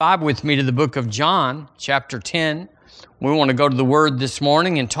Bible with me to the book of John, chapter 10. We want to go to the Word this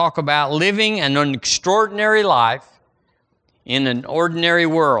morning and talk about living an extraordinary life in an ordinary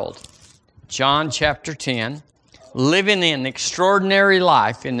world. John chapter 10, living an extraordinary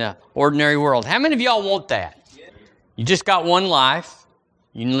life in the ordinary world. How many of y'all want that? You just got one life.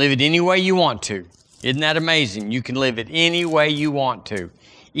 You can live it any way you want to. Isn't that amazing? You can live it any way you want to.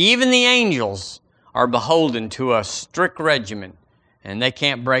 Even the angels are beholden to a strict regimen, and they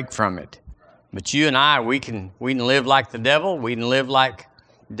can't break from it. But you and I, we can live like the devil. We can live like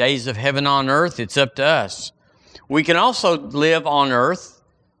days of heaven on earth. It's up to us. We can also live on earth,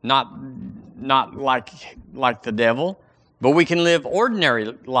 not like the devil, but we can live ordinary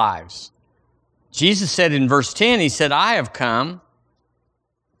lives. Jesus said in verse 10, He said, I am come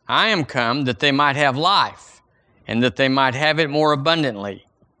that they might have life, and that they might have it more abundantly.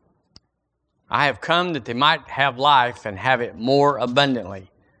 I have come that they might have life and have it more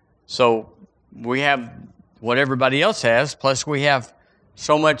abundantly. So we have what everybody else has, plus we have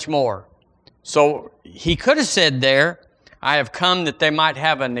so much more. So He could have said there, I have come that they might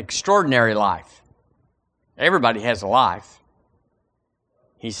have an extraordinary life. Everybody has a life.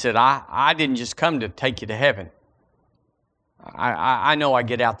 He said, I didn't just come to take you to heaven. I know I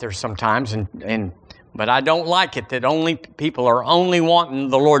get out there sometimes, but I don't like it that people are only wanting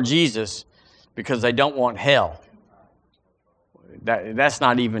the Lord Jesus because they don't want hell. That's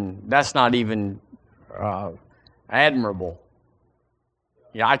not even admirable.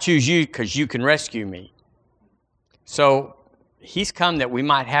 Yeah, I choose you because you can rescue me. So He's come that we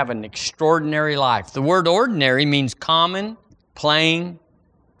might have an extraordinary life. The word ordinary means common, plain,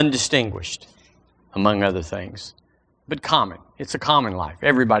 undistinguished, among other things. But common. It's a common life.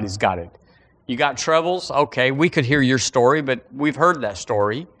 Everybody's got it. You got troubles? Okay, we could hear your story, but we've heard that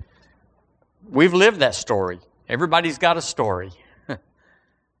story. We've lived that story. Everybody's got a story.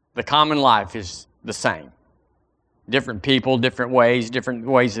 The common life is the same. Different people, different ways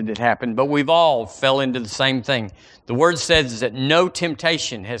that it happened, but we've all fell into the same thing. The Word says that no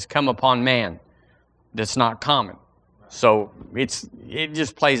temptation has come upon man that's not common. So it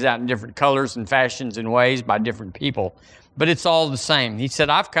just plays out in different colors and fashions and ways by different people, but it's all the same. He said,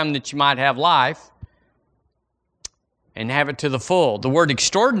 I've come that you might have life and have it to the full. The word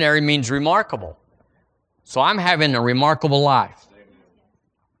extraordinary means remarkable. So I'm having a remarkable life.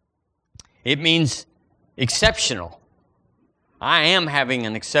 It means exceptional. I am having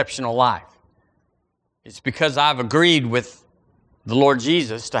an exceptional life. It's because I've agreed with the Lord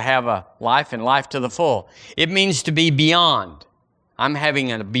Jesus to have a life and life to the full. It means to be beyond. I'm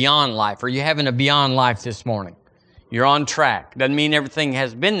having a beyond life. Are you having a beyond life this morning? You're on track. Doesn't mean everything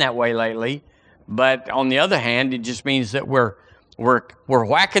has been that way lately, but on the other hand, it just means that we're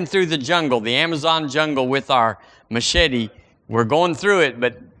whacking through the jungle, the Amazon jungle with our machete. We're going through it,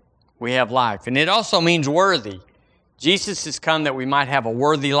 but we have life. And it also means worthy. Jesus has come that we might have a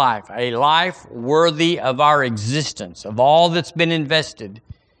worthy life, a life worthy of our existence, of all that's been invested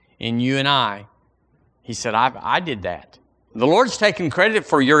in you and I. He said, I did that. The Lord's taking credit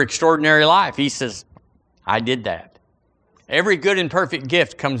for your extraordinary life. He says, I did that. Every good and perfect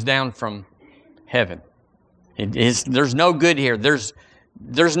gift comes down from heaven. There's no good here. There's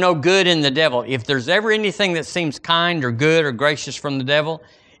no good in the devil. If there's ever anything that seems kind or good or gracious from the devil,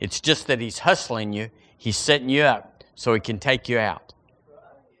 it's just that he's hustling you. He's setting you up so he can take you out.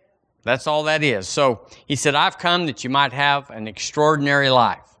 That's all that is. So He said, I've come that you might have an extraordinary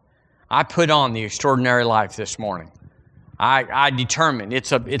life. I put on the extraordinary life this morning. I determined.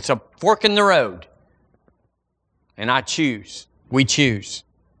 It's a fork in the road. And I choose. We choose.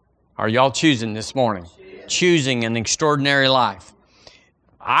 Are y'all choosing this morning? Choosing an extraordinary life.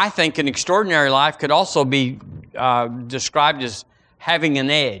 I think an extraordinary life could also be described as having an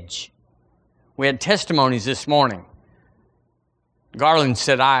edge. We had testimonies this morning. Garland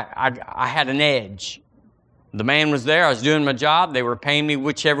said, I had an edge. The man was there. I was doing my job. They were paying me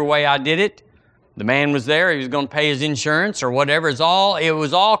whichever way I did it. The man was there. He was going to pay his insurance or whatever. It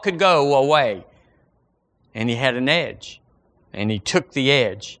was all could go away. And he had an edge. And he took the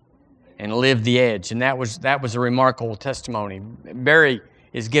edge and lived the edge. And that was a remarkable testimony. Barry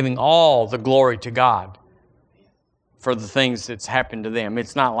is giving all the glory to God for the things that's happened to them.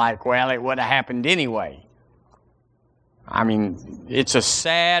 It's not like, well, it would have happened anyway. I mean, it's a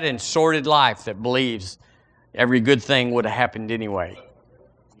sad and sordid life that believes every good thing would have happened anyway.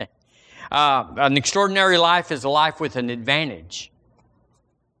 An extraordinary life is a life with an advantage.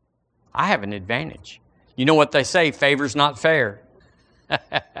 I have an advantage. You know what they say, favor's not fair.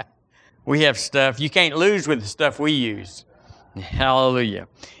 We have stuff. You can't lose with the stuff we use. Hallelujah.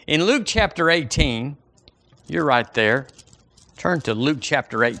 In Luke chapter 18, you're right there. Turn to Luke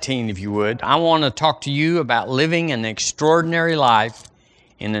chapter 18, if you would. I want to talk to you about living an extraordinary life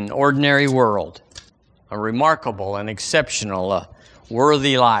in an ordinary world. A remarkable and exceptional, a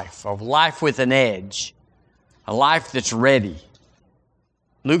worthy life, a life with an edge, a life that's ready.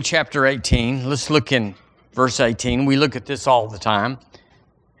 Luke chapter 18, let's look in verse 18. We look at this all the time.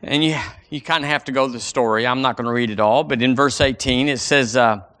 And you kind of have to go to the story. I'm not going to read it all, but in verse 18 it says,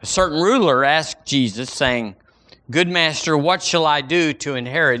 a certain ruler asked Jesus, saying, "Good master, what shall I do to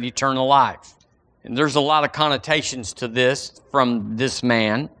inherit eternal life?" And there's a lot of connotations to this from this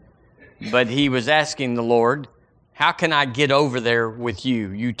man, but he was asking the Lord, how can I get over there with you?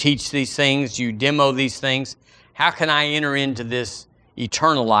 You teach these things, you demo these things. How can I enter into this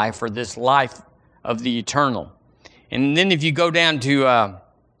eternal life, or this life of the eternal? And then if you go down to,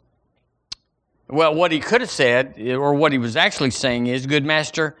 what he could have said, or what he was actually saying is, "Good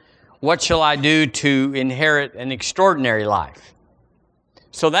master, what shall I do to inherit an extraordinary life?"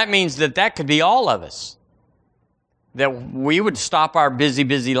 So that means that could be all of us. That we would stop our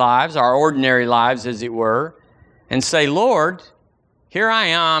busy lives, our ordinary lives as it were, and say, "Lord, here I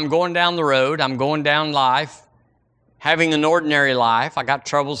am, I'm going down the road, I'm going down life, having an ordinary life. I got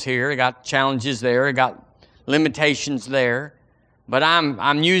troubles here, I got challenges there, I got limitations there, but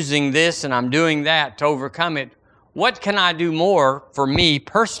I'm using this and I'm doing that to overcome it. What can I do more for me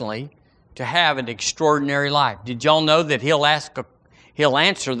personally to have an extraordinary life?" Did y'all know that he'll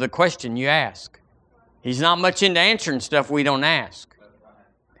answer the question you ask? He's not much into answering stuff we don't ask.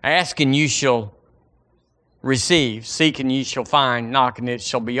 Ask and you shall receive. Seek and you shall find. Knock and it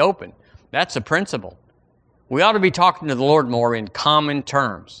shall be open. That's a principle. We ought to be talking to the Lord more in common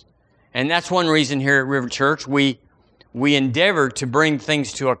terms. And that's one reason here at River Church we endeavor to bring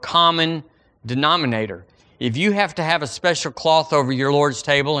things to a common denominator. If you have to have a special cloth over your Lord's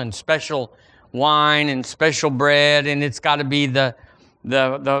table and special wine and special bread, and it's got to be the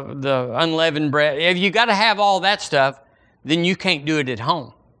unleavened bread, if you got to have all that stuff, then you can't do it at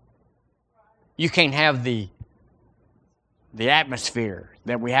home. You can't have the atmosphere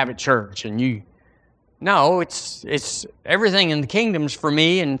that we have at church. And it's everything in the kingdom's for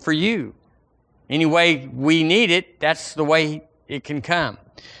me and for you. Any way we need it, that's the way it can come.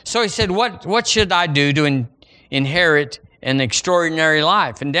 So he said, what should I do to inherit an extraordinary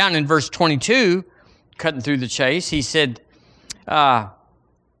life? And down in verse 22, cutting through the chase, he said unto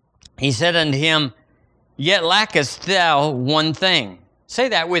him, "Yet lackest thou one thing." Say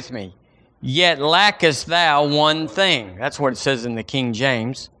that with me. "Yet lackest thou one thing." That's what it says in the King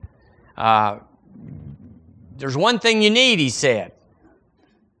James. There's one thing you need, he said.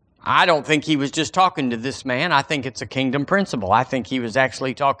 I don't think he was just talking to this man. I think it's a kingdom principle. I think he was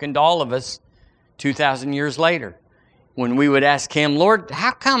actually talking to all of us 2,000 years later when we would ask him, "Lord,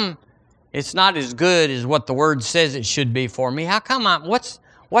 how come it's not as good as what the Word says it should be for me? How come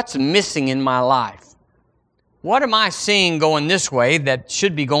what's missing in my life? What am I seeing going this way that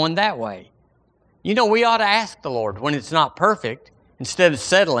should be going that way?" We ought to ask the Lord when it's not perfect, instead of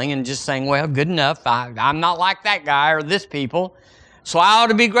settling and just saying, "Well, good enough. I'm not like that guy or this people, so I ought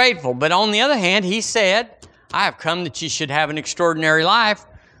to be grateful." But on the other hand, he said, "I have come that you should have an extraordinary life."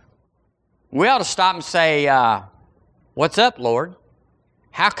 We ought to stop and say, "What's up, Lord?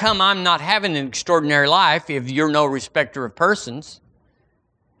 How come I'm not having an extraordinary life if you're no respecter of persons?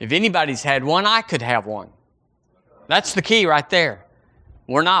 If anybody's had one, I could have one." That's the key right there.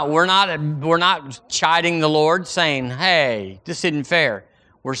 We're not chiding the Lord saying, "Hey, this isn't fair."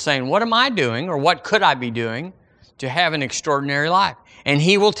 We're saying, what am I doing, or what could I be doing to have an extraordinary life? And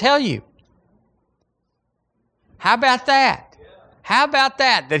he will tell you. How about that? How about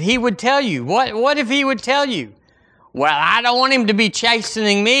that he would tell you? What if he would tell you, "Well, I don't want him to be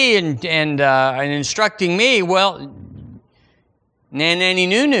chastening me and instructing me"? Well, nanny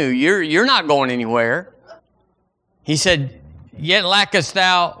noo, you're not going anywhere. He said, "Yet lackest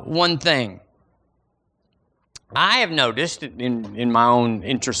thou one thing." I have noticed in my own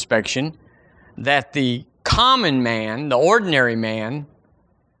introspection that the common man, the ordinary man,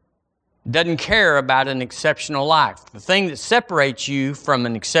 doesn't care about an exceptional life. The thing that separates you from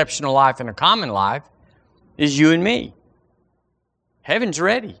an exceptional life and a common life is you and me. Heaven's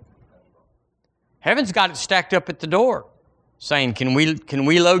ready. Heaven's got it stacked up at the door, saying, can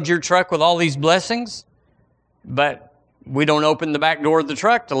we load your truck with all these blessings? But we don't open the back door of the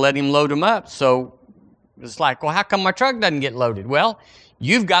truck to let him load them up. So it's like, well, how come my truck doesn't get loaded? Well,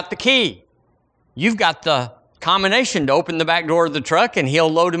 you've got the key. You've got the combination to open the back door of the truck, and he'll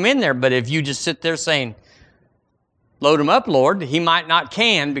load them in there. But if you just sit there saying, "Load them up, Lord," he might not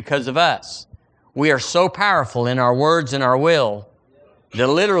can because of us. We are so powerful in our words and our will that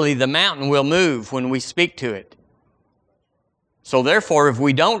literally the mountain will move when we speak to it. So therefore, if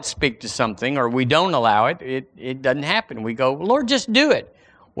we don't speak to something or we don't allow it, it doesn't happen. We go, Lord, just do it.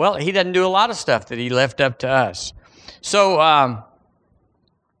 Well, he doesn't do a lot of stuff that he left up to us. So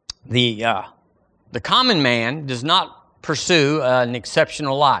the common man does not pursue an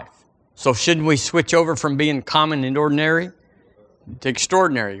exceptional life. So shouldn't we switch over from being common and ordinary to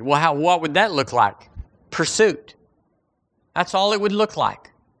extraordinary? Well, what would that look like? Pursuit. That's all it would look like.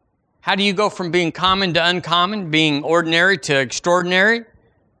 How do you go from being common to uncommon, being ordinary to extraordinary?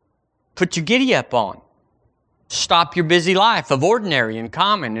 Put your giddy up on. Stop your busy life of ordinary and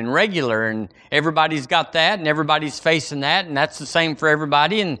common and regular, and everybody's got that, and everybody's facing that, and that's the same for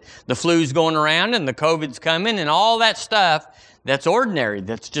everybody, and the flu's going around, and the COVID's coming, and all that stuff that's ordinary,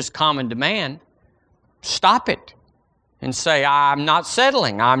 that's just common to man. Stop it and say, I'm not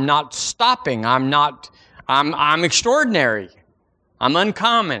settling, I'm not stopping, I'm extraordinary, I'm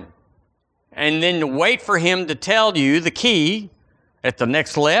uncommon. And then wait for him to tell you the key. At the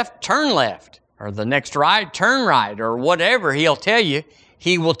next left, turn left. Or the next right, turn right. Or whatever he'll tell you.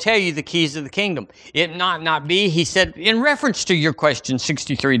 He will tell you the keys of the kingdom. It might not be, he said, in reference to your question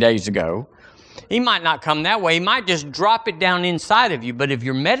 63 days ago, he might not come that way. He might just drop it down inside of you. But if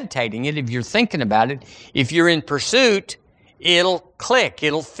you're meditating it, if you're thinking about it, if you're in pursuit, it'll click,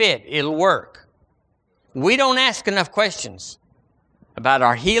 it'll fit, it'll work. We don't ask enough questions about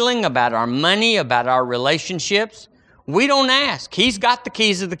our healing, about our money, about our relationships. We don't ask. He's got the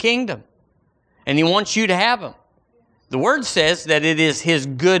keys of the kingdom, and he wants you to have them. The Word says that it is his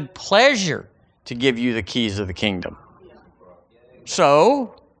good pleasure to give you the keys of the kingdom.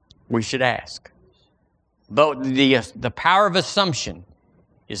 So, we should ask. But the power of assumption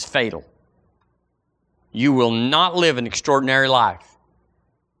is fatal. You will not live an extraordinary life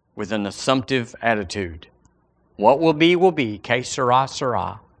with an assumptive attitude. What will be, que sera,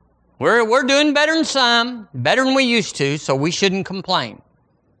 sera. We're doing better than some, better than we used to, so we shouldn't complain.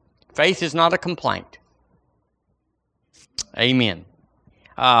 Faith is not a complaint. Amen.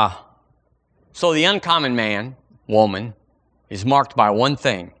 So the uncommon man, woman, is marked by one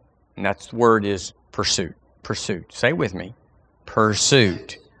thing, and that word is pursuit. Pursuit. Say it with me.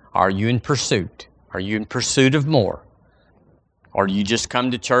 Pursuit. Are you in pursuit? Are you in pursuit of more? Or do you just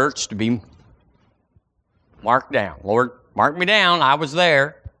come to church to be marked down? Lord, mark me down. I was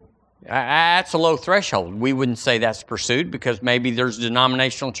there. That's a low threshold. We wouldn't say that's pursuit because maybe there's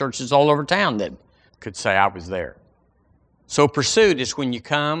denominational churches all over town that could say I was there. So pursuit is when you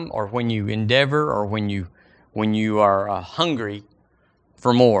come or when you endeavor or when you are hungry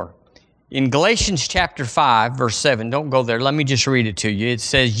for more. In Galatians chapter 5, verse 7, don't go there. Let me just read it to you. It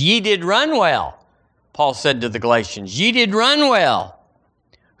says, ye did run well. Paul said to the Galatians, ye did run well.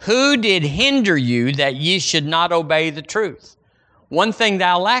 Who did hinder you that ye should not obey the truth? One thing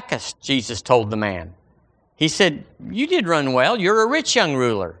thou lackest, Jesus told the man. He said, you did run well. You're a rich young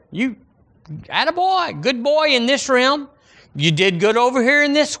ruler. You, attaboy, good boy in this realm. You did good over here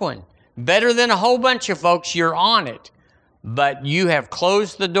in this one. Better than a whole bunch of folks, you're on it. But you have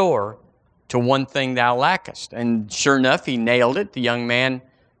closed the door to one thing thou lackest. And sure enough, he nailed it. The young man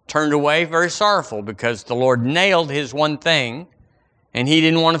turned away very sorrowful because the Lord nailed his one thing and he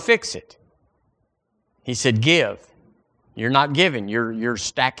didn't want to fix it. He said, give. You're not giving. You're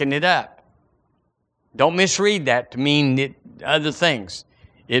stacking it up. Don't misread that to mean other things.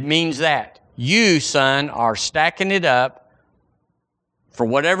 It means that. You, son, are stacking it up for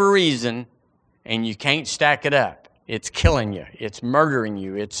whatever reason, and you can't stack it up. It's killing you. It's murdering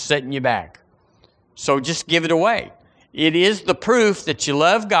you. It's setting you back. So just give it away. It is the proof that you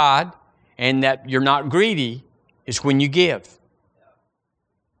love God and that you're not greedy is when you give.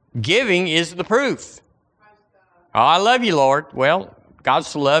 Giving is the proof. Oh, I love you, Lord. Well, God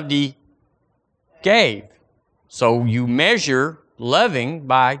so loved, he gave. So you measure loving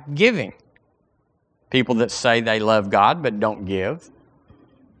by giving. People that say they love God but don't give,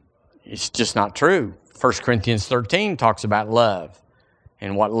 it's just not true. 1 Corinthians 13 talks about love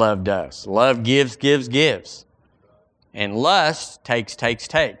and what love does. Love gives, gives, gives. And lust takes, takes,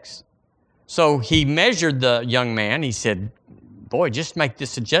 takes. So he measured the young man. He said, boy, just make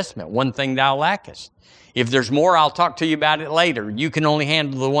this adjustment. One thing thou lackest. If there's more, I'll talk to you about it later. You can only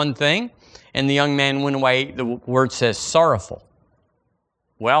handle the one thing. And the young man went away, the word says, sorrowful.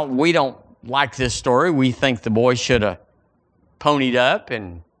 Well, we don't like this story. We think the boy should have ponied up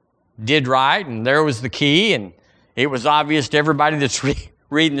and did right, and there was the key, and it was obvious to everybody that's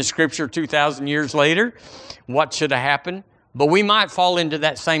reading the Scripture 2,000 years later what should have happened. But we might fall into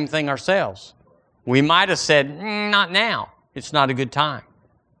that same thing ourselves. We might have said, not now. It's not a good time.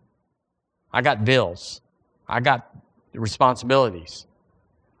 I got bills. I got responsibilities.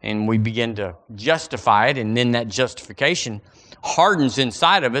 And we begin to justify it, and then that justification hardens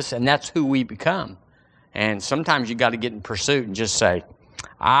inside of us, and that's who we become. And sometimes you got to get in pursuit and just say,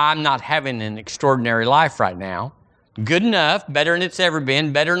 I'm not having an extraordinary life right now. Good enough, better than it's ever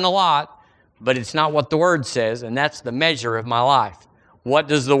been, better than a lot, but it's not what the Word says, and that's the measure of my life. What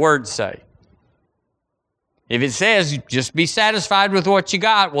does the Word say? If it says, just be satisfied with what you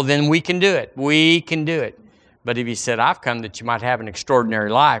got, well, then we can do it. We can do it. But if He said, I've come that you might have an extraordinary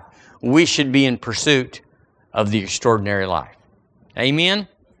life, we should be in pursuit of the extraordinary life. Amen?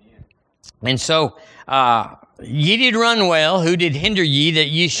 And so, ye did run well, who did hinder ye that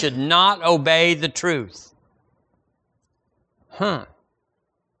ye should not obey the truth?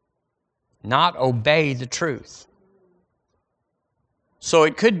 Not obey the truth. So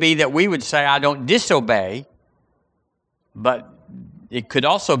it could be that we would say, I don't disobey, but it could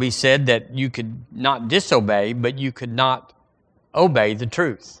also be said that you could not disobey, but you could not obey the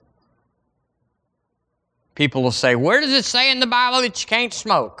truth. People will say, where does it say in the Bible that you can't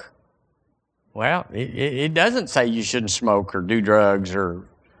smoke? Well, it doesn't say you shouldn't smoke or do drugs or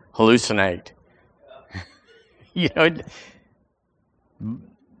hallucinate. You know,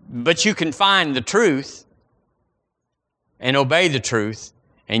 but you can find the truth and obey the truth,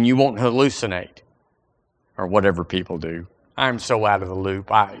 and you won't hallucinate or whatever people do. I'm so out of the loop.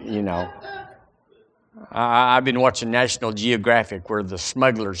 I've been watching National Geographic where the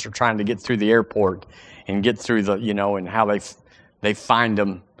smugglers are trying to get through the airport and get through the, and how they find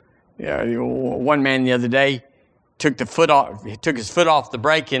them. One man the other day took his foot off the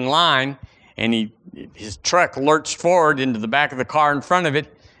brake in line, and his truck lurched forward into the back of the car in front of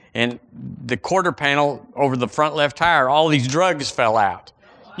it, and the quarter panel over the front left tire, all these drugs fell out.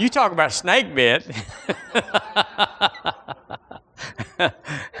 You talk about snake bit.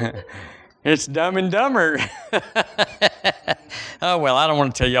 It's Dumb and Dumber. Oh, well, I don't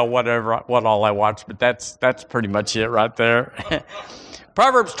want to tell y'all what all I watched, but that's pretty much it right there.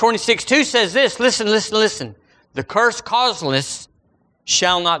 Proverbs 26:2 says this, listen. The curse causeless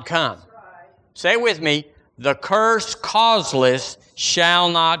shall not come. Say it with me. The curse causeless shall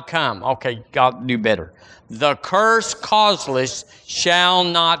not come. Okay, God, do better. The curse causeless shall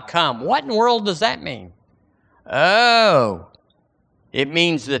not come. What in the world does that mean? Oh, it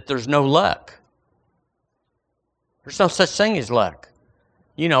means that there's no luck. There's no such thing as luck.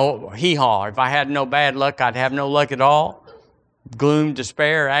 Hee-haw. If I had no bad luck, I'd have no luck at all. Gloom,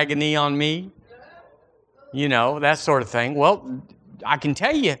 despair, agony on me. That sort of thing. Well, I can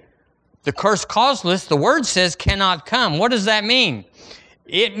tell you, the curse causeless, the Word says, cannot come. What does that mean?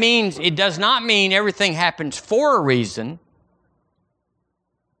 It does not mean everything happens for a reason.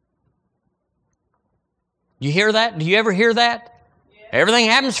 You hear that? Do you ever hear that? Yeah. Everything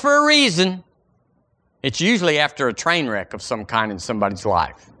happens for a reason. It's usually after a train wreck of some kind in somebody's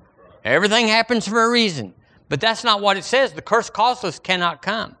life. Everything happens for a reason. But that's not what it says. The curse causeless cannot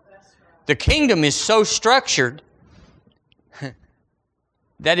come. The kingdom is so structured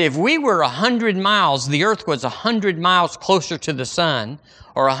that if we were 100 miles, the earth was 100 miles closer to the sun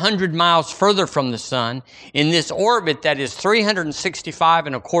or 100 miles further from the sun in this orbit that is 365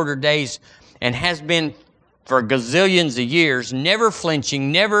 and a quarter days and has been for gazillions of years, never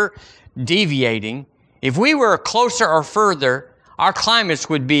flinching, never deviating. If we were closer or further, our climates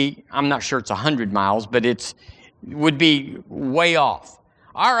would be, I'm not sure it's 100 miles, but would be way off.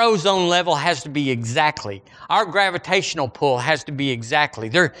 Our ozone level has to be exactly. Our gravitational pull has to be exactly.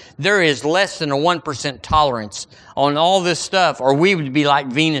 There is less than a 1% tolerance on all this stuff, or we would be like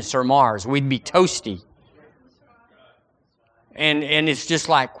Venus or Mars. We'd be toasty. And it's just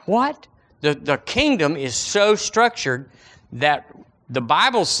like, what? The kingdom is so structured that the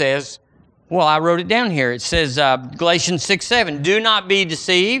Bible says, well, I wrote it down here. It says, Galatians 6:7, do not be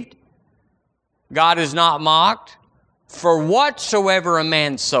deceived. God is not mocked. For whatsoever a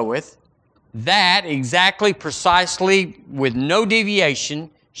man soweth, that exactly, precisely, with no deviation,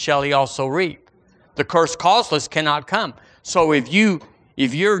 shall he also reap. The curse causeless cannot come. So if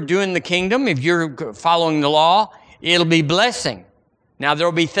you're doing the kingdom, if you're following the law, it'll be blessing. Now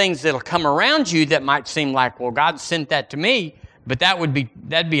there'll be things that'll come around you that might seem like, well, God sent that to me, but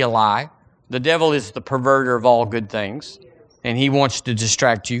that'd be a lie. The devil is the perverter of all good things, and he wants to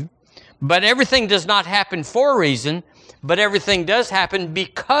distract you. But everything does not happen for a reason, but everything does happen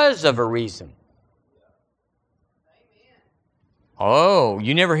because of a reason. Oh,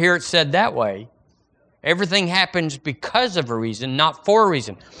 you never hear it said that way. Everything happens because of a reason, not for a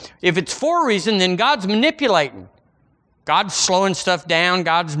reason. If it's for a reason, then God's manipulating. God's slowing stuff down.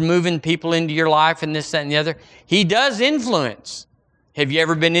 God's moving people into your life and this, that, and the other. He does influence. Have you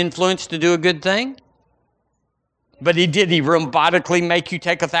ever been influenced to do a good thing? But He robotically make you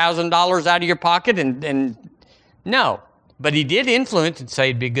take $1,000 out of your pocket and no. But he did influence and say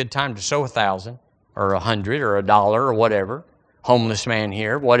it'd be a good time to sow 1,000 or 100 or $1 or whatever. Homeless man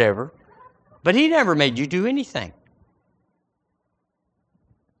here, whatever. But he never made you do anything.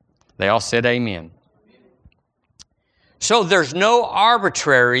 They all said amen. So there's no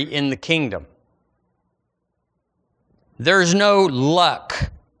arbitrary in the kingdom. There's no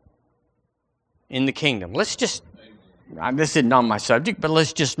luck in the kingdom. Let's just, this isn't on my subject, but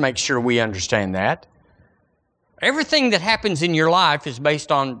let's just make sure we understand that. Everything that happens in your life is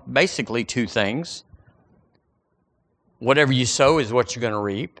based on basically two things. Whatever you sow is what you're going to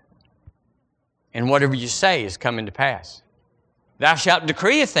reap. And whatever you say is coming to pass. Thou shalt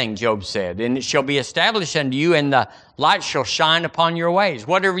decree a thing, Job said, and it shall be established unto you, and the light shall shine upon your ways.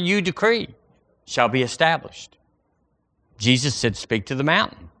 Whatever you decree shall be established. Jesus said, speak to the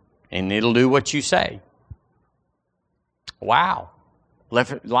mountain, and it'll do what you say. Wow.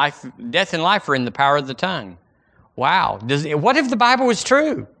 Death and life are in the power of the tongue. Wow. What if the Bible was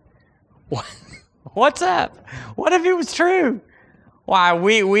true? What's up? What if it was true? Why,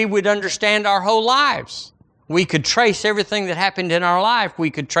 we would understand our whole lives. We could trace everything that happened in our life. We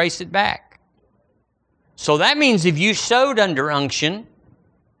could trace it back. So that means if you sowed under unction,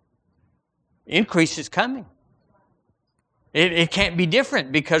 increase is coming. It can't be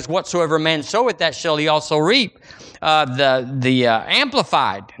different, because whatsoever man soweth, that shall he also reap. The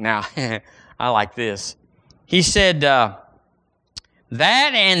Amplified, now, I like this. He said, that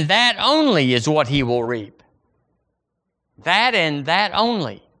and that only is what he will reap. That and that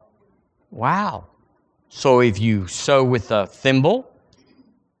only. Wow. So if you sow with a thimble,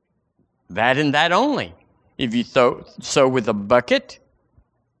 that and that only. If you sow with a bucket,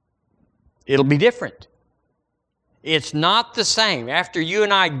 it'll be different. It's not the same. After you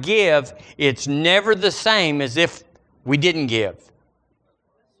and I give, it's never the same as if we didn't give.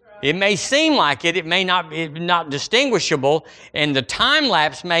 It may seem like it may not distinguishable, and the time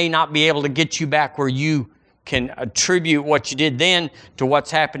lapse may not be able to get you back where you can attribute what you did then to what's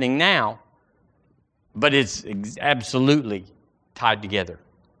happening now. But it's absolutely tied together.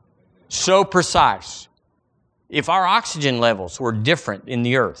 So precise. If our oxygen levels were different in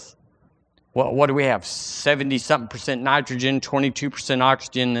the earth, what do we have? 70-something% nitrogen, 22%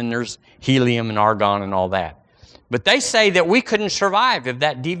 oxygen, and there's helium and argon and all that. But they say that we couldn't survive if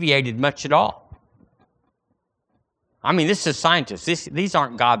that deviated much at all. I mean, this is scientists. These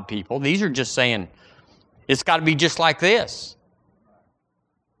aren't God people. These are just saying, it's got to be just like this.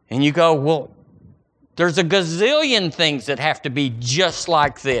 And you go, well, there's a gazillion things that have to be just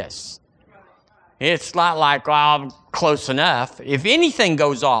like this. It's not like, well, close enough. If anything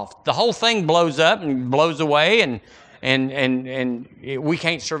goes off, the whole thing blows up and blows away, and we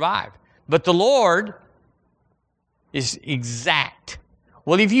can't survive. But the Lord is exact.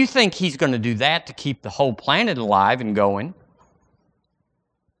 Well, if you think He's going to do that to keep the whole planet alive and going,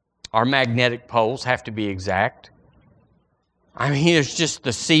 our magnetic poles have to be exact. I mean, it's just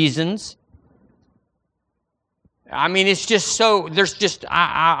the seasons. I mean, it's just so, there's just,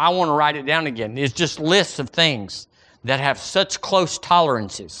 I want to write it down again. It's just lists of things that have such close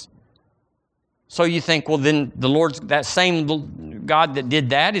tolerances. So you think, well, then the Lord's, that same God that did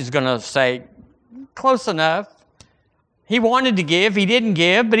that is going to say, close enough. He wanted to give, He didn't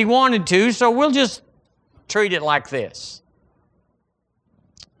give, but He wanted to, so we'll just treat it like this.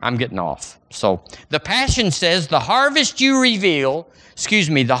 I'm getting off. So the Passion says, the harvest you reap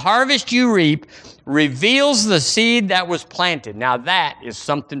reveals the seed that was planted. Now that is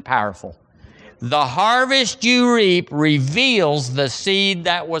something powerful. The harvest you reap reveals the seed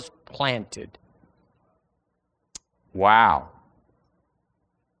that was planted. Wow.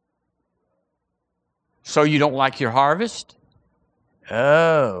 So you don't like your harvest?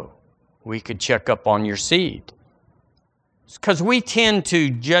 Oh, we could check up on your seed. Because we tend to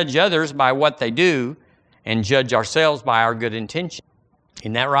judge others by what they do and judge ourselves by our good intention.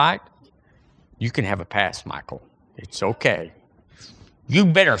 Isn't that right? You can have a pass, Michael. It's okay. You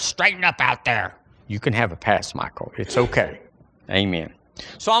better straighten up out there. You can have a pass, Michael. It's okay. Amen.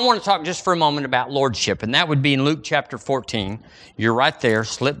 So I want to talk just for a moment about lordship, and that would be in Luke chapter 14. You're right there.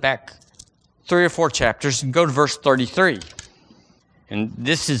 Slip back 3 or 4 chapters and go to verse 33. And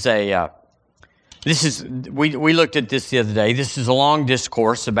we looked at this the other day. This is a long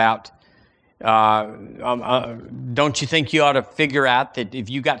discourse about, don't you think you ought to figure out that if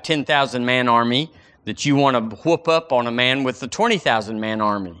you got 10,000 man army, that you want to whoop up on a man with the 20,000 man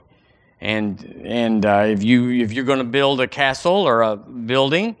army? And if you're going to build a castle or a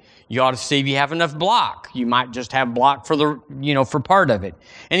building, you ought to see if you have enough block. You might just have block for for part of it.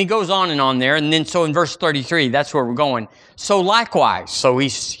 And he goes on there. And then so in verse 33, that's where we're going. So likewise, so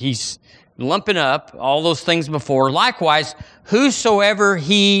he's lumping up all those things before. Likewise, whosoever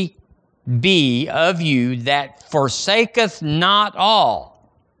he be of you that forsaketh not all.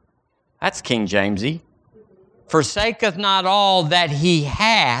 That's King Jamesy. Forsaketh not all that he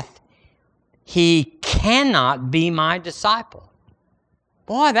hath, he cannot be my disciple.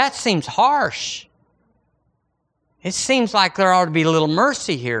 Boy, that seems harsh. It seems like there ought to be a little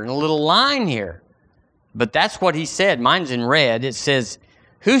mercy here and a little line here. But that's what he said. Mine's in red. It says,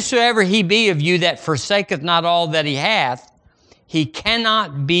 whosoever he be of you that forsaketh not all that he hath, he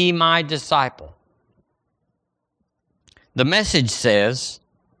cannot be my disciple. The Message says,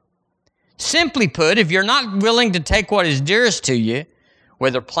 simply put, if you're not willing to take what is dearest to you,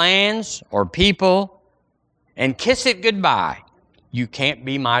 whether plans or people, and kiss it goodbye, you can't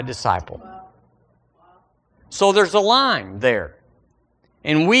be my disciple. So there's a line there.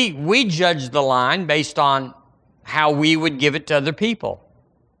 And we judge the line based on how we would give it to other people.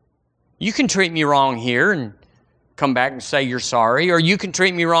 You can treat me wrong here and come back and say you're sorry, or you can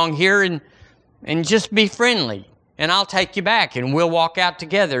treat me wrong here and just be friendly, and I'll take you back and we'll walk out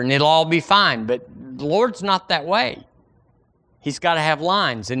together and it'll all be fine. But the Lord's not that way. He's got to have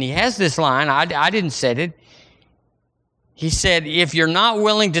lines, and he has this line. I didn't say it. He said, if you're not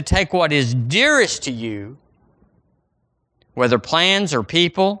willing to take what is dearest to you, whether plans or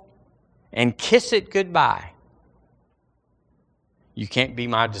people, and kiss it goodbye, you can't be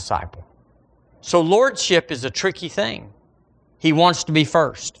my disciple. So lordship is a tricky thing. He wants to be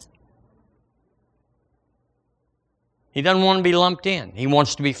first. He doesn't want to be lumped in. He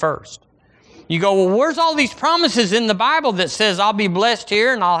wants to be first. You go, well, where's all these promises in the Bible that says I'll be blessed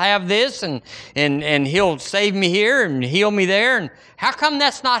here and I'll have this and he'll save me here and heal me there? And how come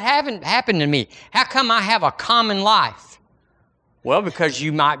that's not happened to me? How come I have a common life? Well, because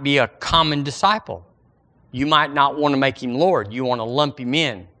you might be a common disciple. You might not want to make him Lord. You want to lump him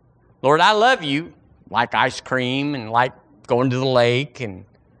in. Lord, I love you, like ice cream and like going to the lake, and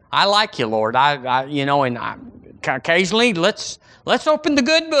I like you, Lord. Occasionally let's open the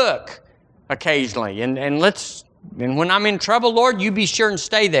good book. Occasionally, and when I'm in trouble, Lord, you be sure and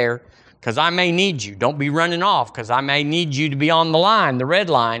stay there, because I may need you. Don't be running off, because I may need you to be on the line, the red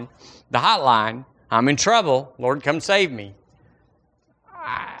line, the hot line. I'm in trouble. Lord, come save me.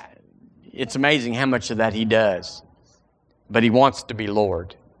 It's amazing how much of that he does. But he wants to be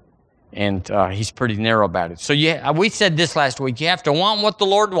Lord. And he's pretty narrow about it. So we said this last week. You have to want what the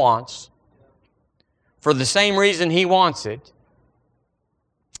Lord wants for the same reason he wants it,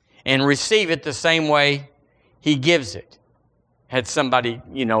 and receive it the same way he gives it. Had somebody,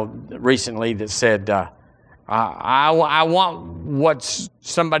 recently that said, I want what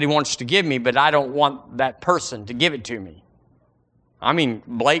somebody wants to give me, but I don't want that person to give it to me. I mean,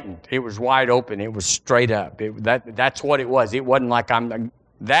 blatant. It was wide open. It was straight up. That's what it was. It wasn't like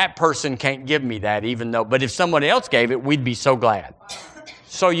that person can't give me that, but if someone else gave it, we'd be so glad.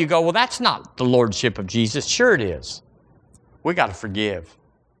 So you go, well, that's not the lordship of Jesus. Sure it is. We got to forgive.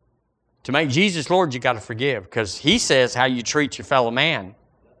 To make Jesus Lord, you got to forgive, because he says how you treat your fellow man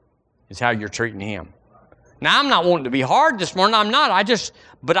is how you're treating him. Now, I'm not wanting to be hard this morning. I'm not.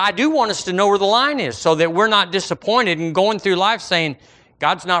 But I do want us to know where the line is, so that we're not disappointed and going through life saying,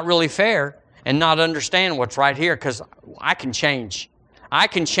 God's not really fair, and not understand what's right here, because I can change. I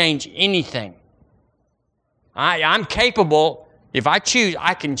can change anything. I'm capable, if I choose,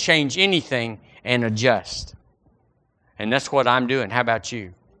 I can change anything and adjust. And that's what I'm doing. How about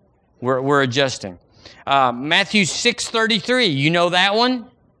you? We're adjusting. Matthew 6:33, you know that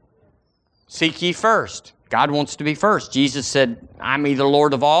one? Seek ye first. God wants to be first. Jesus said, I'm either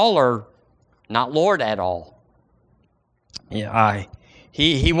Lord of all or not Lord at all. Yeah,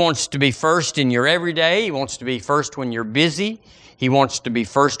 He wants to be first in your everyday. He wants to be first when you're busy. He wants to be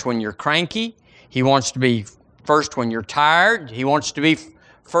first when you're cranky. He wants to be first when you're tired. He wants to be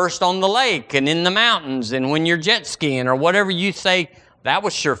first on the lake and in the mountains and when you're jet skiing or whatever you say, that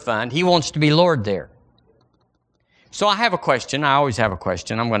was sure fun. He wants to be Lord there. So I have a question. I always have a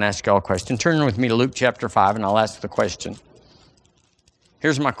question. I'm going to ask you all a question. Turn with me to Luke chapter 5, and I'll ask the question.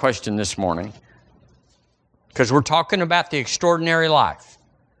 Here's my question this morning, because we're talking about the extraordinary life.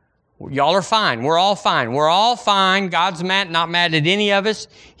 Y'all are fine. We're all fine. We're all fine. God's not mad at any of us.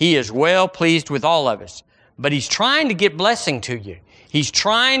 He is well pleased with all of us. But He's trying to get blessing to you. He's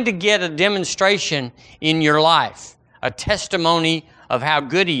trying to get a demonstration in your life, a testimony of how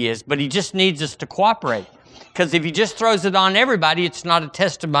good He is, but He just needs us to cooperate. Because if He just throws it on everybody, it's not a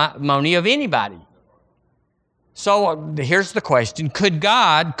testimony of anybody. So here's the question. Could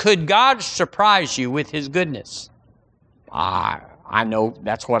God surprise you with His goodness? I know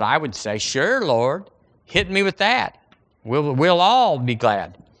that's what I would say. Sure, Lord. Hit me with that. We'll all be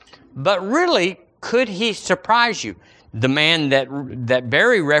glad. But really, could he surprise you? The man that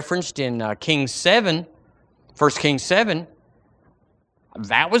Barry referenced in Kings 7, 1 Kings 7,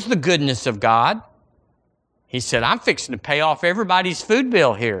 that was the goodness of God. He said, I'm fixing to pay off everybody's food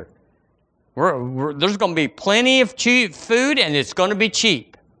bill here. There's going to be plenty of cheap food, and it's going to be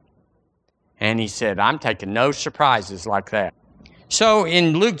cheap. And he said, I'm taking no surprises like that. So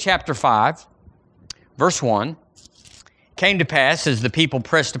in Luke chapter 5, verse 1, came to pass as the people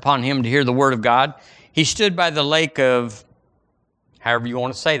pressed upon him to hear the word of God, he stood by the lake of, however you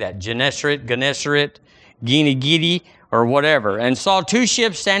want to say that, Gennesaret, Gidi, or whatever, and saw two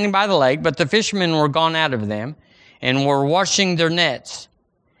ships standing by the lake, but the fishermen were gone out of them and were washing their nets.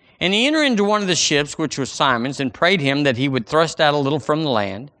 And he entered into one of the ships, which was Simon's, and prayed him that he would thrust out a little from the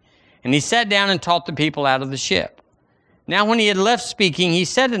land. And he sat down and taught the people out of the ship. Now when he had left speaking, he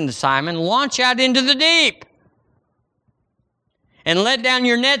said unto Simon, launch out into the deep, and let down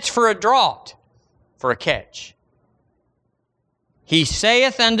your nets for a draught, for a catch. He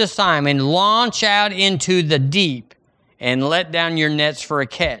saith unto Simon, launch out into the deep, and let down your nets for a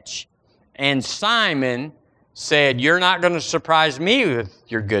catch. And Simon said, you're not going to surprise me with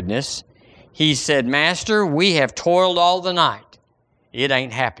your goodness. He said, Master, we have toiled all the night. It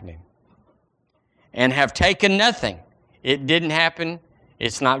ain't happening. And have taken nothing. It didn't happen.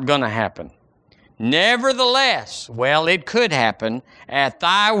 It's not going to happen. Nevertheless, well, it could happen. At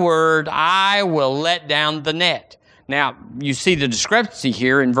thy word, I will let down the net. Now, you see the discrepancy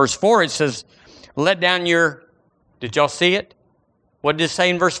here. In verse 4, it says, let down your, did y'all see it? What did it say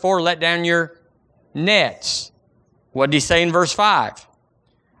in verse 4? Let down your nets. What did he say in verse 5?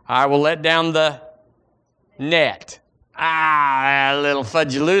 I will let down the net. A little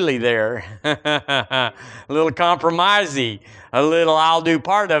fudgy-looly there. A little compromisey. A little, I'll do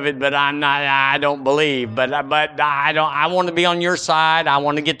part of it, but I don't believe. But I want to be on your side. I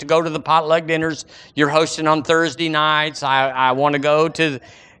want to get to go to the potluck dinners you're hosting on Thursday nights. I want to go to,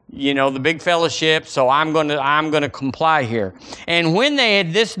 the big fellowship. So I'm going to comply here. And when they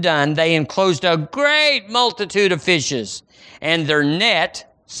had this done, they enclosed a great multitude of fishes, and their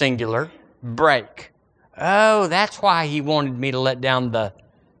net, singular, brake. Oh, that's why he wanted me to let down the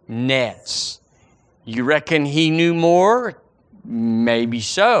nets. You reckon he knew more? Maybe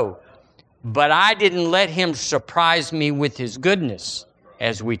so. But I didn't let him surprise me with his goodness,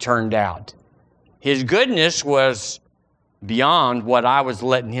 as we turned out. His goodness was beyond what I was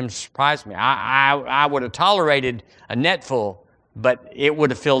letting him surprise me. I would have tolerated a net full, but it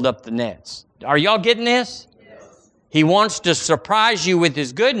would have filled up the nets. Are y'all getting this? Yes. He wants to surprise you with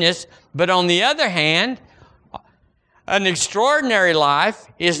his goodness, but on the other hand, an extraordinary life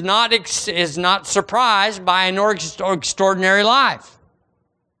is not surprised by an extraordinary life.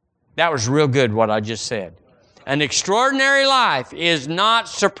 That was real good what I just said. An extraordinary life is not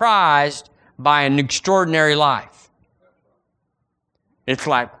surprised by an extraordinary life. It's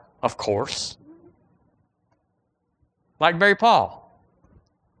like, of course. Like Barry Paul.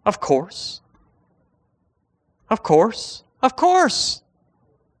 Of course. Of course. Of course.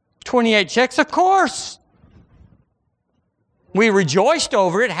 28 checks, of course. We rejoiced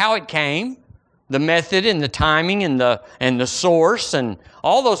over it, how it came, the method and the timing and the source, and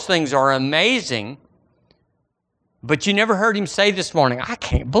all those things are amazing. But you never heard him say this morning, I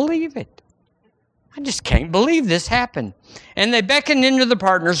can't believe it. I just can't believe this happened. And they beckoned into the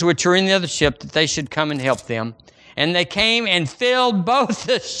partners which were in the other ship that they should come and help them. And they came and filled both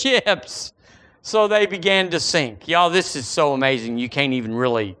the ships. So they began to sink. Y'all, this is so amazing. You can't even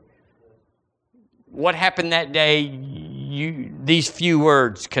really. What happened that day, these few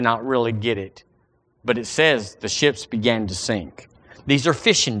words cannot really get it. But it says the ships began to sink. These are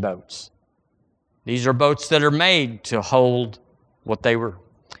fishing boats. These are boats that are made to hold what they were.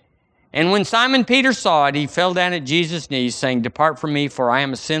 And when Simon Peter saw it, he fell down at Jesus' knees, saying, Depart from me, for I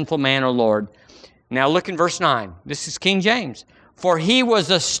am a sinful man, O Lord. Now look in verse 9. This is King James. For he was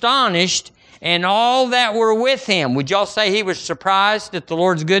astonished, and all that were with him. Would y'all say he was surprised at the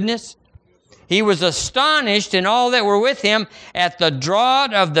Lord's goodness? He was astonished, and all that were with him, at the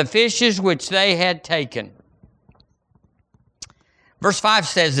draught of the fishes which they had taken. Verse 5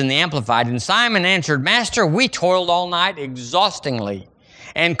 says in the Amplified, And Simon answered, Master, we toiled all night exhaustingly,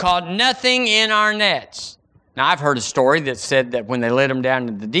 and caught nothing in our nets. Now, I've heard a story that said that when they let them down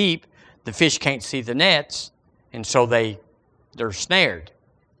into the deep, the fish can't see the nets, and so they're snared.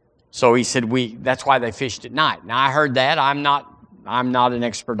 So he said, that's why they fished at night. Now, I heard that. I'm not an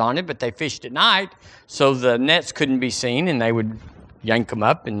expert on it, but they fished at night, so the nets couldn't be seen, and they would yank them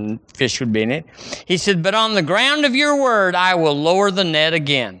up, and fish would be in it. He said, But on the ground of your word, I will lower the net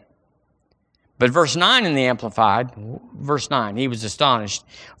again. But verse 9 in the Amplified, verse 9. He was astonished.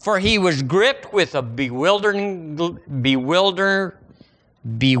 For he was gripped with a bewildering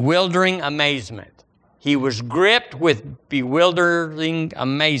amazement. He was gripped with bewildering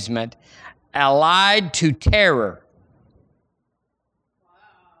amazement, allied to terror.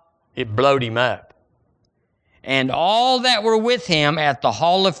 It blowed him up. And all that were with him at the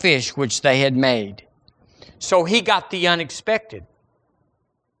haul of fish which they had made. So he got the unexpected.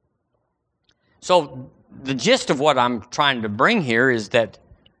 So the gist of what I'm trying to bring here is that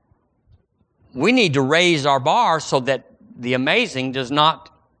we need to raise our bar so that the amazing does not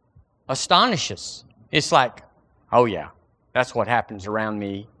astonish us. It's like, oh yeah, that's what happens around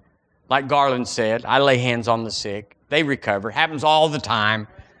me. Like Garland said, I lay hands on the sick. They recover. Happens all the time.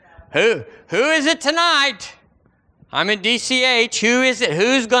 Who is it tonight? I'm at DCH. Who is it?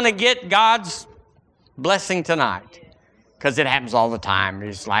 Who's going to get God's blessing tonight? Because it happens all the time.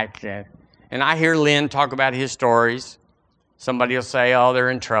 It's like, and I hear Lynn talk about his stories. Somebody will say, oh,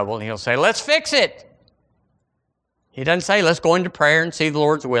 they're in trouble. And he'll say, let's fix it. He doesn't say, let's go into prayer and see the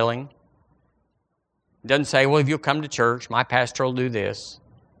Lord's willing. He doesn't say, well, if you'll come to church, my pastor will do this.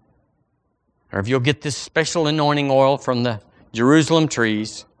 Or if you'll get this special anointing oil from the Jerusalem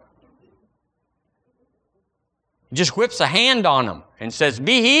trees. He just whips a hand on them and says,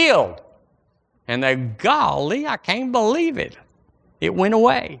 be healed. And they, golly, I can't believe it. It went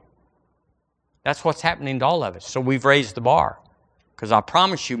away. That's what's happening to all of us. So we've raised the bar. Because I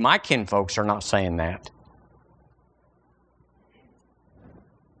promise you, my kinfolks are not saying that.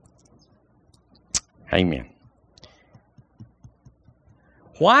 Amen.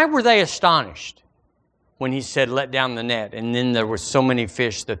 Why were they astonished when he said, let down the net, and then there were so many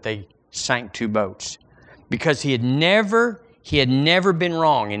fish that they sank 2 boats? Because he had never been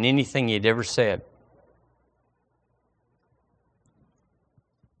wrong in anything he had ever said.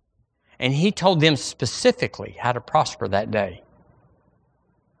 And he told them specifically how to prosper that day.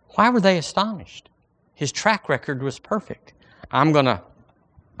 Why were they astonished? His track record was perfect. I'm gonna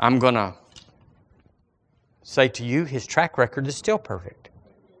say to you, his track record is still perfect.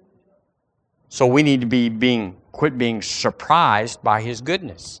 So we need to quit being surprised by his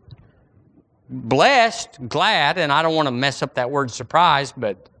goodness. Blessed, glad, and I don't want to mess up that word surprise,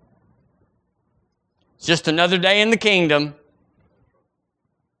 but it's just another day in the kingdom.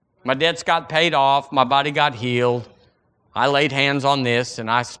 My debts got paid off, my body got healed. I laid hands on this and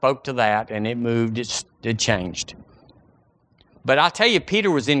I spoke to that and it moved, it changed. But I'll tell you,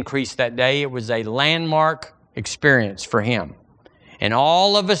 Peter was increased that day. It was a landmark experience for him. And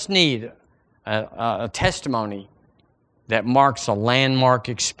all of us need a testimony that marks a landmark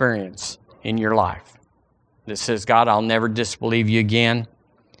experience in your life. That says, God, I'll never disbelieve you again.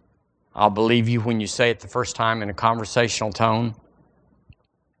 I'll believe you when you say it the first time in a conversational tone.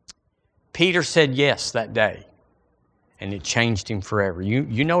 Peter said yes that day. And it changed him forever.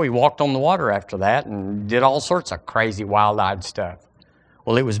 You know he walked on the water after that and did all sorts of crazy, wild-eyed stuff.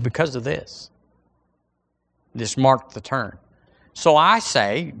 Well, it was because of this. This marked the turn. So I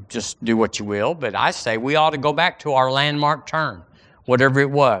say, just do what you will, but I say we ought to go back to our landmark turn, whatever it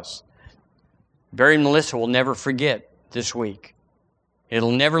was. Barry and Melissa will never forget this week.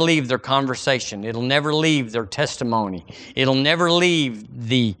 It'll never leave their conversation. It'll never leave their testimony. It'll never leave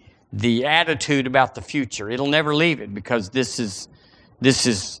the attitude about the future. It'll never leave it because this is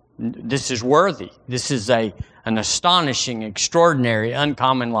worthy. This is an astonishing, extraordinary,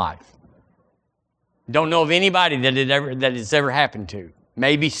 uncommon life. Don't know of anybody that it's ever happened to.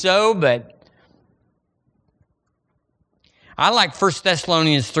 Maybe so, but I like 1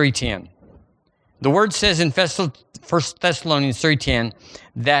 Thessalonians 3:10. The word says in 1 Thessalonians 3:10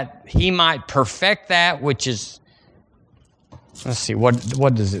 that he might perfect that which is, let's see,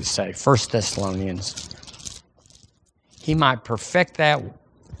 what does it say? 1 Thessalonians. He might perfect that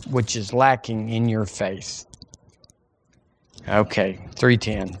which is lacking in your faith. Okay,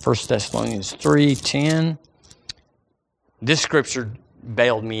 3:10. 1 Thessalonians 3:10. This scripture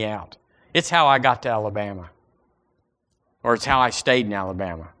bailed me out. It's how I got to Alabama. Or it's how I stayed in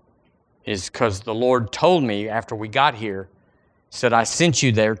Alabama. Is because the Lord told me after we got here, said, I sent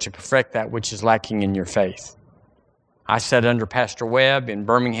you there to perfect that which is lacking in your faith. I sat under Pastor Webb in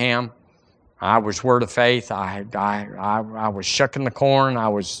Birmingham. I was Word of Faith. I was shucking the corn. I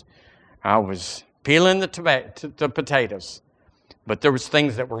was peeling the potatoes. But there was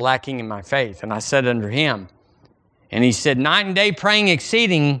things that were lacking in my faith. And I sat under him. And he said, night and day praying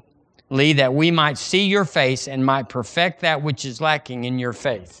exceedingly that we might see your face and might perfect that which is lacking in your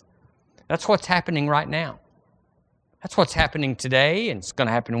faith. That's what's happening right now. That's what's happening today, and it's going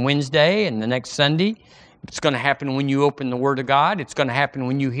to happen Wednesday and the next Sunday. It's going to happen when you open the Word of God. It's going to happen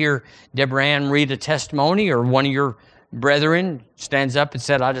when you hear Deborah Ann read a testimony or one of your brethren, stands up and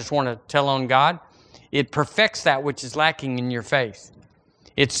said, I just want to tell on God, it perfects that which is lacking in your faith.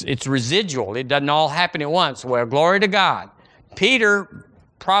 It's residual. It doesn't all happen at once. Well, glory to God. Peter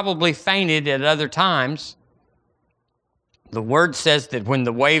probably fainted at other times. The word says that when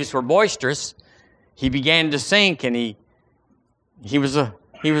the waves were boisterous, he began to sink, and he was a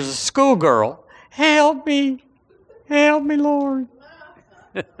schoolgirl. Help me, Lord.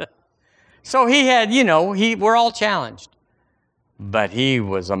 So he had, we're all challenged. But he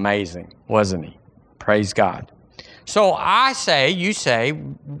was amazing, wasn't he? Praise God. So I say, you say,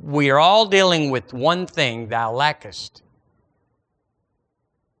 we are all dealing with one thing, thou lackest.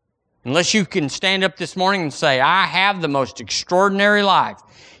 Unless you can stand up this morning and say, I have the most extraordinary life.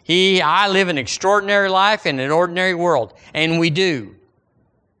 I live an extraordinary life in an ordinary world. And we do.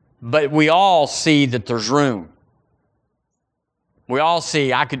 But we all see that there's room. We all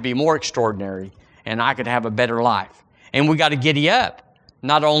see I could be more extraordinary and I could have a better life. And we got to giddy up.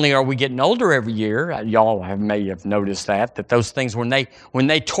 Not only are we getting older every year, y'all may have noticed that those things, when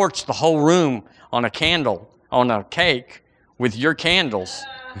they torch the whole room on a cake with your candles,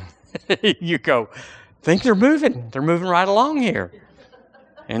 you go, think they're moving right along here.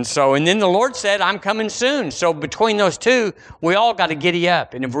 And then the Lord said, I'm coming soon. So between those two, we all got to giddy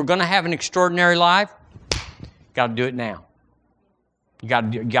up. And if we're going to have an extraordinary life, got to do it now. You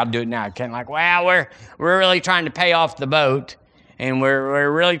got to do it now. You can't we're really trying to pay off the boat. And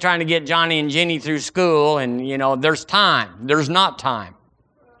we're really trying to get Johnny and Jenny through school, and, there's time. There's not time.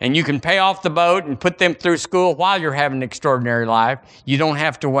 And you can pay off the boat and put them through school while you're having an extraordinary life. You don't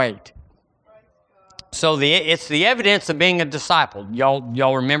have to wait. So it's the evidence of being a disciple.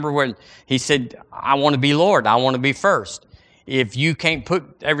 Y'all remember when he said, I want to be Lord. I want to be first. If you can't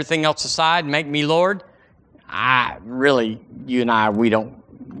put everything else aside and make me Lord, you and I,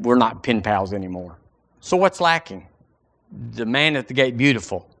 we're not pen pals anymore. So what's lacking? The man at the gate,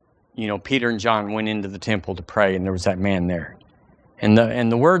 beautiful. Peter and John went into the temple to pray, and there was that man there. And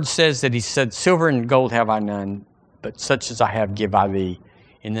the word says that he said, silver and gold have I none, but such as I have give I thee.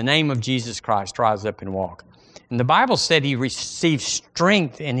 In the name of Jesus Christ, rise up and walk. And the Bible said he received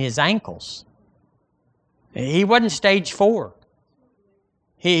strength in his ankles. He wasn't stage 4.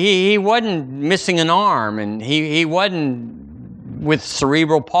 He wasn't missing an arm, and he wasn't with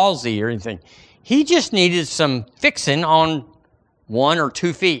cerebral palsy or anything. He just needed some fixing on 1 or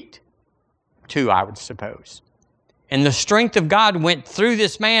 2 feet. 2, I would suppose. And the strength of God went through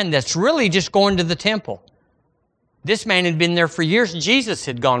this man that's really just going to the temple. This man had been there for years. Jesus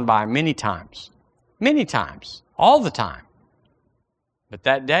had gone by many times, all the time. But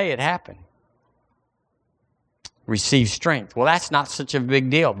that day it happened. Received strength. Well, that's not such a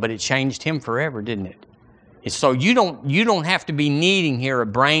big deal, but it changed him forever, didn't it? And so you don't have to be needing here a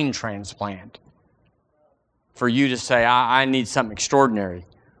brain transplant for you to say, I need something extraordinary.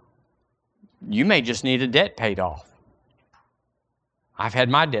 You may just need a debt paid off. I've had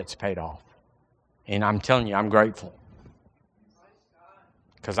my debts paid off. And I'm telling you, I'm grateful.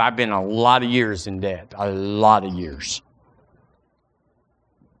 Because I've been a lot of years in debt. A lot of years.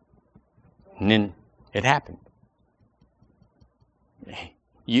 And then it happened.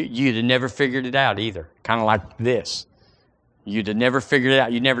 You'd have never figured it out either. Kind of like this. You'd have never figured it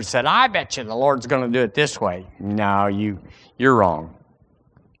out. You never said, I bet you the Lord's going to do it this way. No, you're wrong.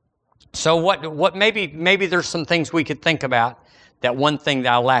 So what maybe there's some things we could think about. That one thing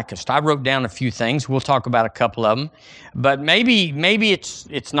thou lackest. I wrote down a few things. We'll talk about a couple of them. But maybe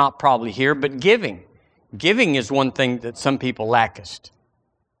it's not probably here, but giving. Giving is one thing that some people lackest.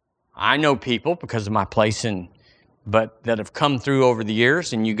 I know people, because of my place but that have come through over the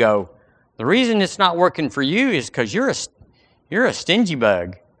years, and you go, the reason it's not working for you is because you're a stingy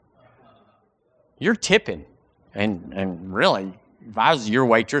bug. You're tipping. And really, if I was your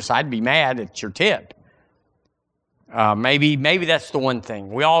waitress, I'd be mad at your tip. Maybe that's the one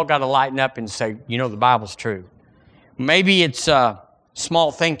thing. We all got to lighten up and say, the Bible's true. Maybe it's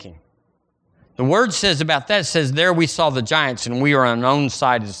small thinking. The word says about that, it says, there we saw the giants, and we are on our own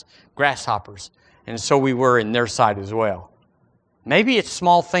side as grasshoppers. And so we were in their side as well. Maybe it's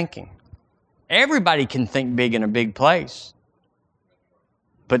small thinking. Everybody can think big in a big place.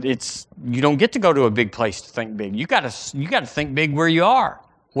 But you don't get to go to a big place to think big. You got to think big where you are.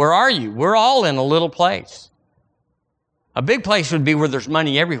 Where are you? We're all in a little place. A big place would be where there's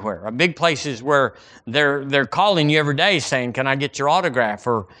money everywhere. A big place is where they're calling you every day saying, can I get your autograph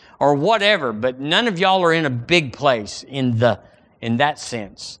or whatever. But none of y'all are in a big place in that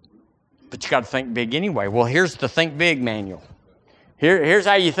sense. But you got to think big anyway. Well, here's the Think Big manual. Here's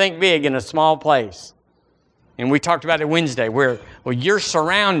how you think big in a small place. And we talked about it Wednesday, where your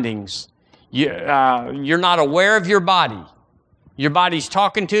surroundings, You're not aware of your body. Your body's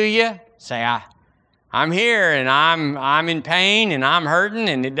talking to you. Say, I'm here and I'm in pain and I'm hurting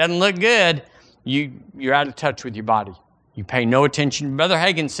and it doesn't look good. You're out of touch with your body. You pay no attention. Brother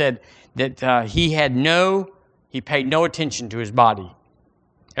Hagin said that he paid no attention to his body.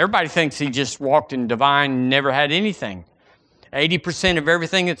 Everybody thinks he just walked in divine, never had anything. 80% of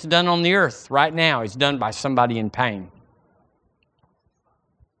everything that's done on the earth right now is done by somebody in pain.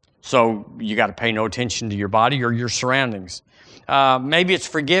 So you got to pay no attention to your body or your surroundings. Maybe it's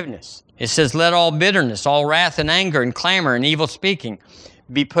forgiveness. It says, let all bitterness, all wrath and anger and clamor and evil speaking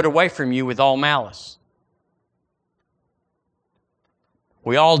be put away from you with all malice.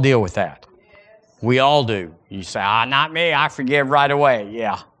 We all deal with that. We all do. You say, not me, I forgive right away.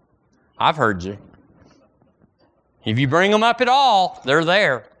 Yeah, I've heard you. If you bring them up at all, they're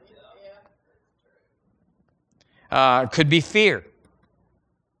there. It could be fear.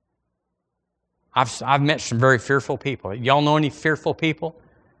 I've met some very fearful people. Y'all know any fearful people?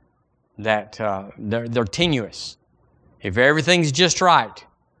 That they're tenuous. If everything's just right,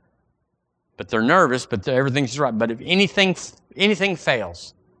 but they're nervous, but everything's right. But if anything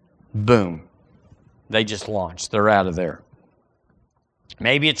fails, boom, they just launch. They're out of there.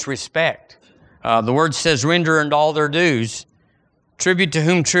 Maybe it's respect. The word says, render unto all their dues. Tribute to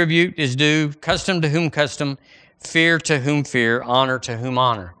whom tribute is due. Custom to whom custom. Fear to whom fear. Honor to whom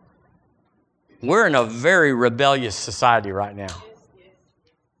honor. We're in a very rebellious society right now.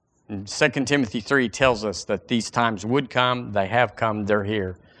 And 2 Timothy 3 tells us that these times would come, they have come, they're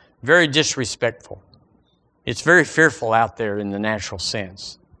here. Very disrespectful. It's very fearful out there in the natural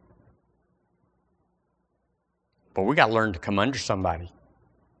sense. But we got to learn to come under somebody.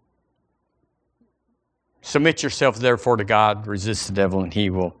 Submit yourself therefore to God, resist the devil, and he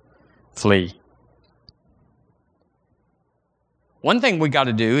will flee. One thing we got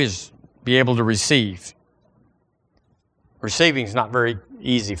to do is be able to receive. Receiving is not very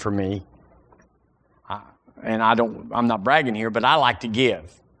easy for me. I'm not bragging here, but I like to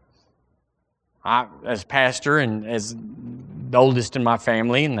give. As pastor and as the oldest in my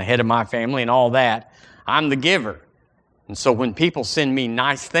family and the head of my family and all that, I'm the giver. And so when people send me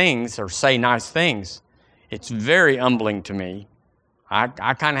nice things or say nice things, it's very humbling to me. I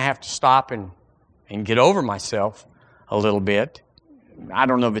kind of have to stop and get over myself a little bit. I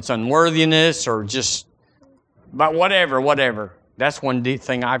don't know if it's unworthiness or just, but whatever. That's one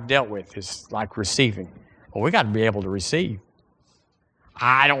thing I've dealt with is like receiving. Well, we got to be able to receive.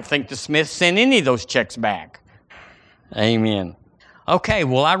 I don't think the Smiths sent any of those checks back. Amen. Okay,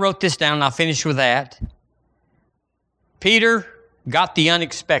 well, I wrote this down and I'll finish with that. Peter got the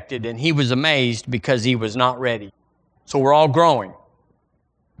unexpected and he was amazed because he was not ready. So we're all growing.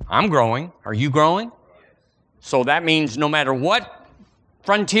 I'm growing. Are you growing? So that means no matter what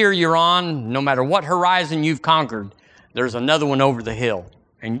frontier you're on, no matter what horizon you've conquered, there's another one over the hill,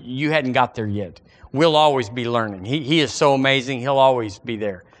 and you hadn't got there yet. We'll always be learning. He is so amazing. He'll always be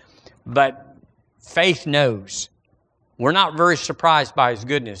there. But faith knows. We're not very surprised by His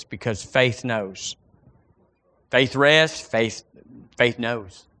goodness because faith knows. Faith rests, faith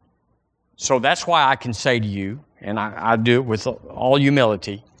knows. So that's why I can say to you, and I do it with all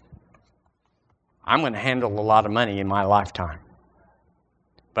humility, I'm going to handle a lot of money in my lifetime.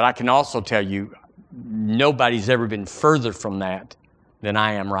 But I can also tell you, nobody's ever been further from that than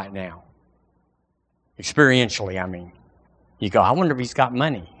I am right now. Experientially, I mean. You go, I wonder if he's got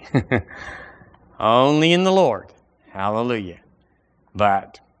money. Only in the Lord. Hallelujah.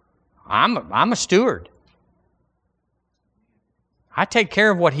 But I'm a steward. I take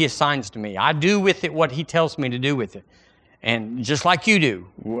care of what He assigns to me. I do with it what He tells me to do with it. And just like you do,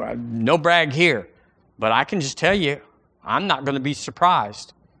 no brag here. But I can just tell you, I'm not going to be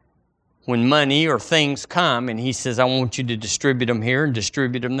surprised when money or things come and He says, I want you to distribute them here and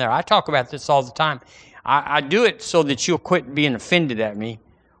distribute them there. I talk about this all the time. I do it so that you'll quit being offended at me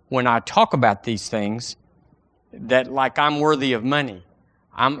when I talk about these things, that like I'm worthy of money.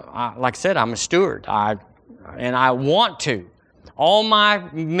 Like I said, I'm a steward. And I want to. All my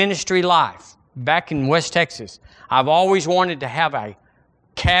ministry life, back in West Texas, I've always wanted to have a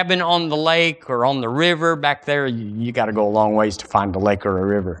cabin on the lake or on the river. Back there, you got to go a long ways to find a lake or a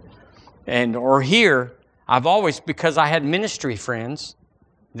river. Or here, I've always, because I had ministry friends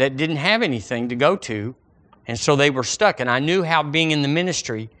that didn't have anything to go to, and so they were stuck. And I knew how being in the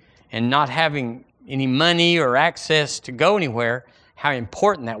ministry and not having any money or access to go anywhere, how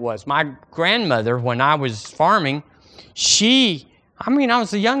important that was. My grandmother, when I was farming, I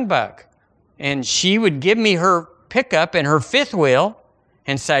was a young buck, and she would give me her pickup and her fifth wheel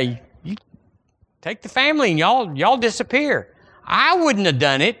and say, you take the family and y'all disappear. I wouldn't have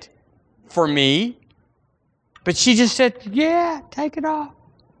done it for me. But she just said, yeah, take it off.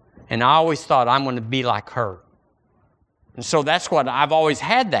 And I always thought I'm going to be like her. And so that's what I've always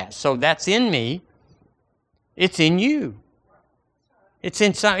had that. So that's in me. It's in you.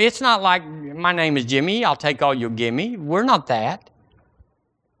 It's not like my name is Jimmy, I'll take all you'll give me. We're not that.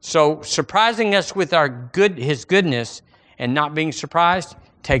 So surprising us with His goodness and not being surprised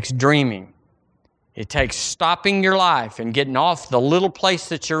takes dreaming. It takes stopping your life and getting off the little place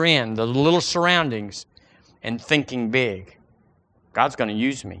that you're in, the little surroundings, and thinking big. God's going to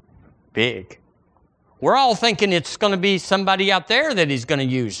use me. Big. We're all thinking it's going to be somebody out there that He's going to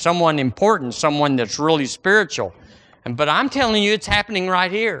use, someone important, someone that's really spiritual. But I'm telling you, it's happening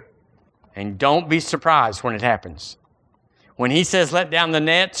right here. And don't be surprised when it happens. When He says, let down the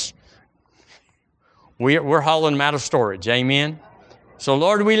nets, we're hauling them out of storage. Amen? So,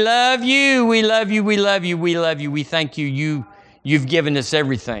 Lord, we love you. We love you. We love you. We love you. We thank you. You've given us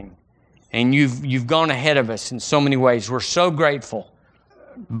everything. And you've gone ahead of us in so many ways. We're so grateful.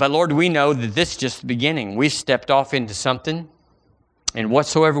 But, Lord, we know that this is just the beginning. We've stepped off into something. And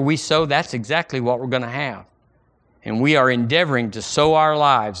whatsoever we sow, that's exactly what we're going to have. And we are endeavoring to sow our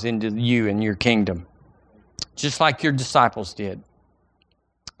lives into you and your kingdom, just like your disciples did.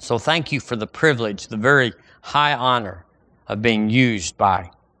 So thank you for the privilege, the very high honor of being used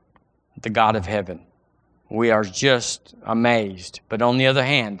by the God of heaven. We are just amazed. But on the other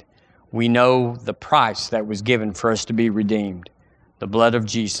hand, we know the price that was given for us to be redeemed, the blood of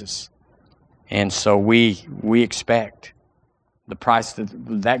Jesus. And so we expect the price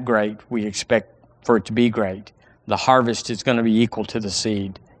that great, we expect for it to be great. The harvest is going to be equal to the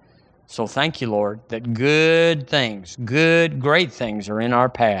seed. So thank you, Lord, that good things, great things are in our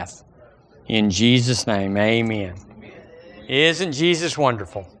path. In Jesus' name, amen. Isn't Jesus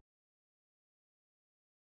wonderful?